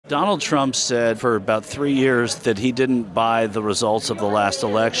Donald Trump said for about 3 years that he didn't buy the results of the last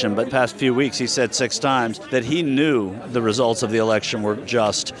election, but the past few weeks he said 6 times that he knew the results of the election were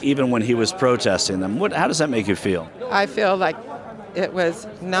just, even when he was protesting them. How does that make you feel? I feel like it was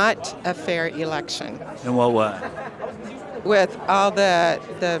not a fair election. In what way? With all the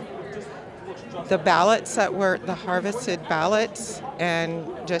ballots that were the harvested ballots and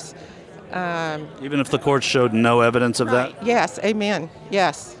just... even if the court showed no evidence of that? Yes, amen.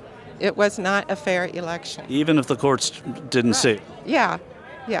 Yes. It was not a fair election. Even if the courts didn't see? Yeah.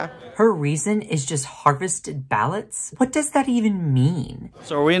 Her reason is just harvested ballots? What does that even mean?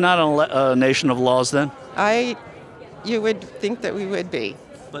 So are we not a nation of laws then? You would think that we would be.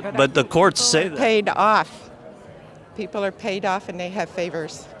 But the courts say that. Paid off. People are paid off and they have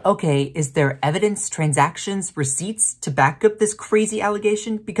favors. Okay, is there evidence, transactions, receipts to back up this crazy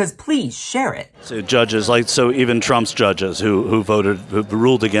allegation? Because please share it. So judges, so even Trump's judges who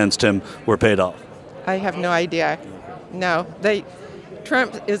ruled against him were paid off? I have no idea. No,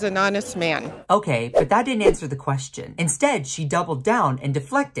 Trump is an honest man. Okay, but that didn't answer the question. Instead, she doubled down and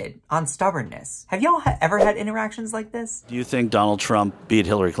deflected on stubbornness. Have y'all ever had interactions like this? Do you think Donald Trump beat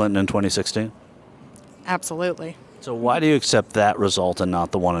Hillary Clinton in 2016? Absolutely. So why do you accept that result and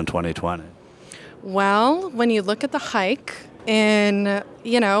not the one in 2020? Well, when you look at the hike in,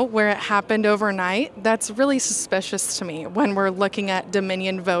 where it happened overnight, that's really suspicious to me when we're looking at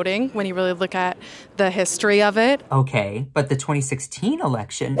Dominion voting, when you really look at the history of it. Okay, but the 2016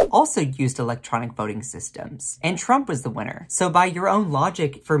 election also used electronic voting systems, and Trump was the winner. So by your own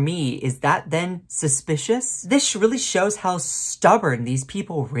logic, for me, is that then suspicious? This really shows how stubborn these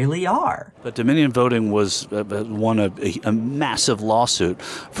people really are. But Dominion voting won a massive lawsuit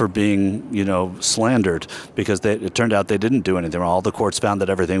for being, slandered because it turned out they didn't do anything. All the courts found that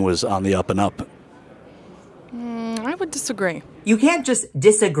everything was on the up and up. I would disagree. You can't just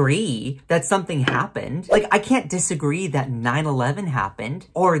disagree that something happened. I can't disagree that 9/11 happened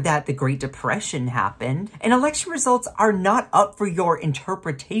or that the Great Depression happened. And election results are not up for your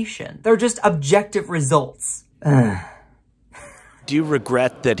interpretation. They're just objective results. Do you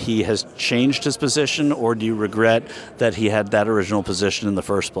regret that he has changed his position, or do you regret that he had that original position in the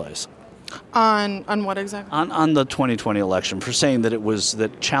first place? On what exactly? On the 2020 election, for saying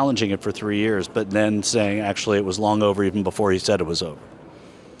that challenging it for 3 years, but then saying actually it was long over even before he said it was over.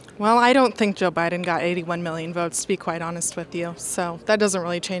 Well, I don't think Joe Biden got 81 million votes, to be quite honest with you. So that doesn't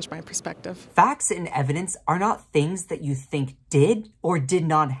really change my perspective. Facts and evidence are not things that you think did or did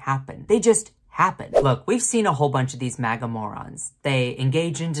not happen. They just happen. Look, we've seen a whole bunch of these MAGA morons. They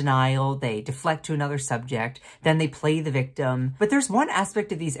engage in denial, they deflect to another subject, then they play the victim. But there's one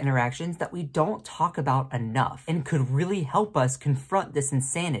aspect of these interactions that we don't talk about enough and could really help us confront this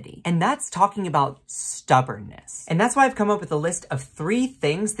insanity. And that's talking about stubbornness. And that's why I've come up with a list of 3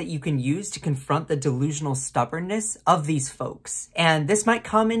 things that you can use to confront the delusional stubbornness of these folks. And this might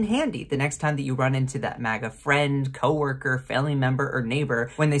come in handy the next time that you run into that MAGA friend, coworker, family member, or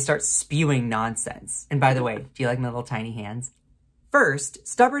neighbor when they start spewing nonsense. And by the way, do you like my little tiny hands? First,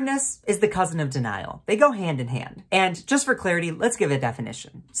 stubbornness is the cousin of denial. They go hand in hand. And just for clarity, let's give a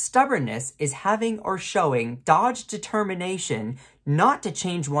definition. Stubbornness is having or showing dogged determination not to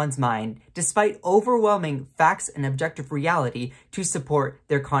change one's mind despite overwhelming facts and objective reality to support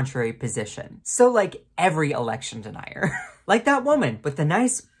their contrary position. So like every election denier. Like that woman with the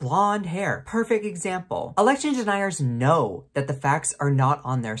nice blonde hair. Perfect example. Election deniers know that the facts are not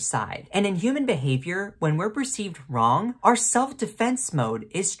on their side. And in human behavior, when we're perceived wrong, our self-defense mode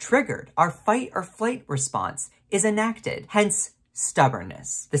is triggered. Our fight or flight response is enacted. Hence,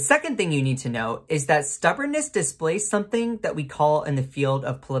 stubbornness. The second thing you need to know is that stubbornness displays something that we call in the field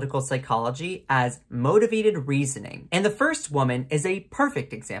of political psychology as motivated reasoning. And the first woman is a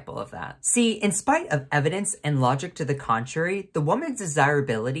perfect example of that. See, in spite of evidence and logic to the contrary, the woman's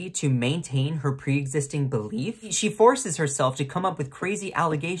desirability to maintain her pre-existing belief, she forces herself to come up with crazy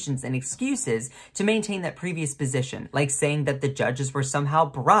allegations and excuses to maintain that previous position, like saying that the judges were somehow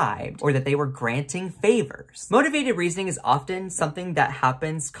bribed or that they were granting favors. Motivated reasoning is often something that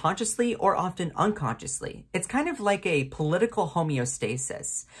happens consciously or often unconsciously. It's kind of like a political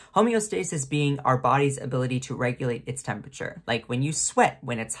homeostasis. Homeostasis being our body's ability to regulate its temperature, like when you sweat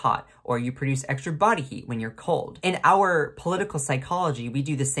when it's hot, or you produce extra body heat when you're cold. In our political psychology, we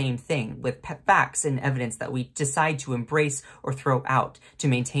do the same thing with facts and evidence that we decide to embrace or throw out to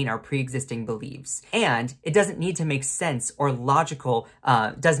maintain our pre-existing beliefs. And it doesn't need to make sense or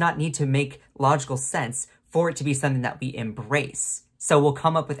does not need to make logical sense for it to be something that we embrace. So we'll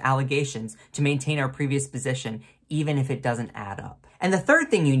come up with allegations to maintain our previous position, even if it doesn't add up. And the third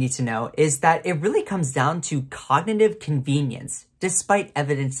thing you need to know is that it really comes down to cognitive convenience, despite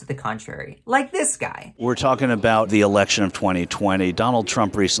evidence to the contrary, like this guy. We're talking about the election of 2020. Donald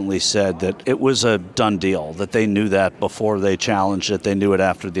Trump recently said that it was a done deal, that they knew that before they challenged it. They knew it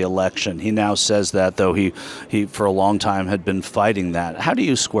after the election. He now says that, though he for a long time had been fighting that. How do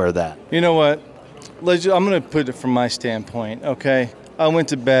you square that? You know what? I'm going to put it from my standpoint, okay? I went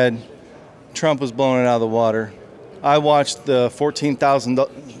to bed. Trump was blowing it out of the water. I watched the 14,000,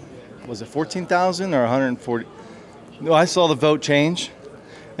 was it 14,000 or 140? No, I saw the vote change,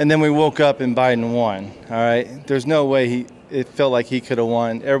 and then we woke up and Biden won. All right, there's no way it felt like he could have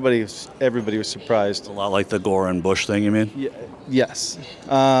won. Everybody was surprised. A lot like the Gore and Bush thing, you mean? Yeah, yes.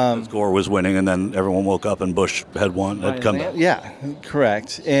 Gore was winning, and then everyone woke up and Bush had won, had come back. Yeah,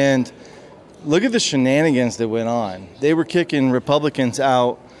 correct. And look at the shenanigans that went on. They were kicking Republicans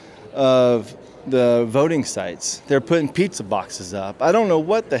out of the voting sites. They're putting pizza boxes up. I don't know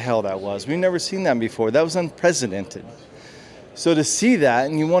what the hell that was. We've never seen that before. That was unprecedented. So to see that,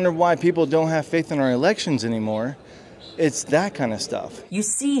 and you wonder why people don't have faith in our elections anymore, it's that kind of stuff. You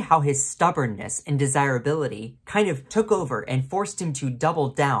see how his stubbornness and desirability kind of took over and forced him to double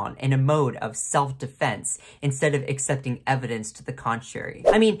down in a mode of self-defense instead of accepting evidence to the contrary.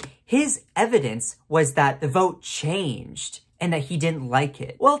 I mean, his evidence was that the vote changed and that he didn't like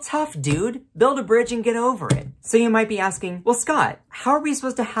it. Well, tough, dude. Build a bridge and get over it. So you might be asking, well, Scott, how are we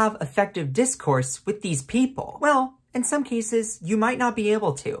supposed to have effective discourse with these people? Well, in some cases, you might not be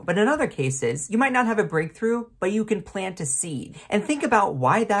able to. But in other cases, you might not have a breakthrough, but you can plant a seed. And think about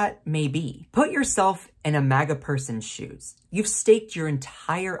why that may be. Put yourself in a MAGA person's shoes. You've staked your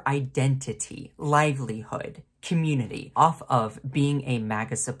entire identity, livelihood, community off of being a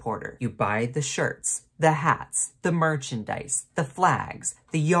MAGA supporter. You buy the shirts, the hats, the merchandise, the flags,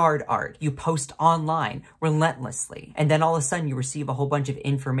 the yard art. You post online relentlessly. And then all of a sudden you receive a whole bunch of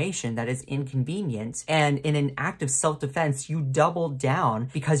information that is inconvenient. And in an act of self-defense, you double down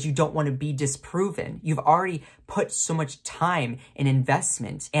because you don't want to be disproven. You've already put so much time and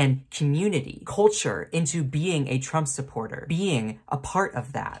investment and community, culture into being a Trump supporter, being a part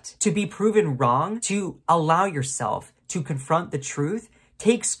of that. To be proven wrong, to allow yourself to confront the truth,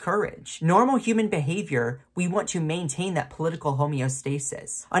 takes courage. Normal human behavior, we want to maintain that political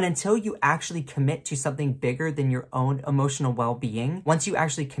homeostasis. And until you actually commit to something bigger than your own emotional well-being, once you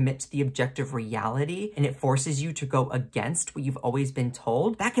actually commit to the objective reality and it forces you to go against what you've always been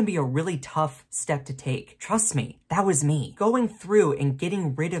told, that can be a really tough step to take. Trust me, that was me. Going through and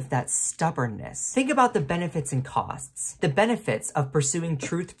getting rid of that stubbornness. Think about the benefits and costs. The benefits of pursuing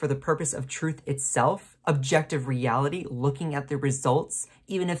truth for the purpose of truth itself, objective reality, looking at the results,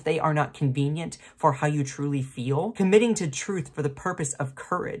 even if they are not convenient for how you truly feel. Committing to truth for the purpose of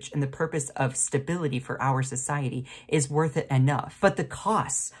courage and the purpose of stability for our society is worth it enough. But the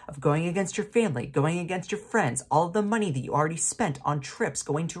costs of going against your family, going against your friends, all of the money that you already spent on trips,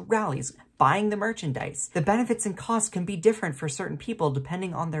 going to rallies, buying the merchandise, the benefits and costs can be different for certain people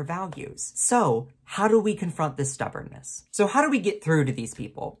depending on their values. So how do we confront this stubbornness? So how do we get through to these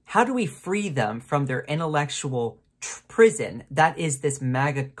people? How do we free them from their intellectual prison that is this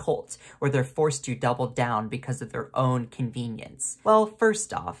MAGA cult where they're forced to double down because of their own convenience? Well,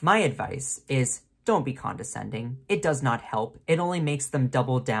 first off, my advice is don't be condescending. It does not help. It only makes them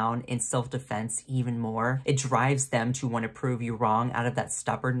double down in self-defense even more. It drives them to want to prove you wrong out of that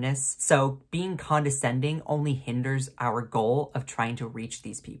stubbornness. So being condescending only hinders our goal of trying to reach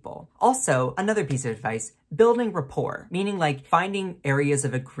these people. Also, another piece of advice, building rapport, meaning like finding areas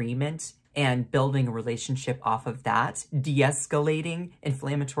of agreement and building a relationship off of that, de-escalating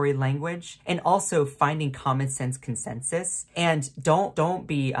inflammatory language, and also finding common sense consensus. And don't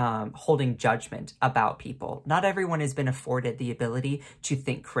be holding judgment about people. Not everyone has been afforded the ability to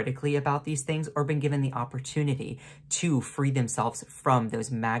think critically about these things or been given the opportunity to free themselves from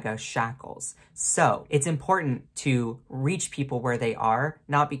those MAGA shackles. So it's important to reach people where they are,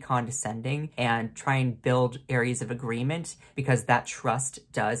 not be condescending, and try and build areas of agreement, because that trust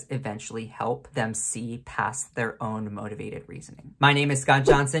does eventually help them see past their own motivated reasoning. My name is Scott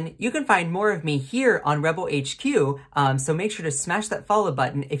Johnson. You can find more of me here on Rebel HQ, so make sure to smash that follow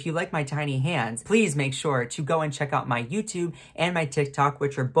button if you like my tiny hands. Please make sure to go and check out my YouTube and my TikTok,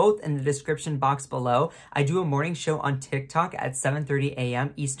 which are both in the description box below. I do a morning show on TikTok at 7:30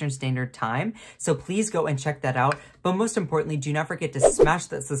 a.m. Eastern Standard Time, so please go and check that out. But most importantly, do not forget to smash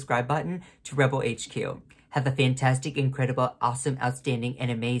that subscribe button to Rebel HQ. Have a fantastic, incredible, awesome, outstanding, and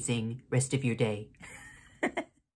amazing rest of your day.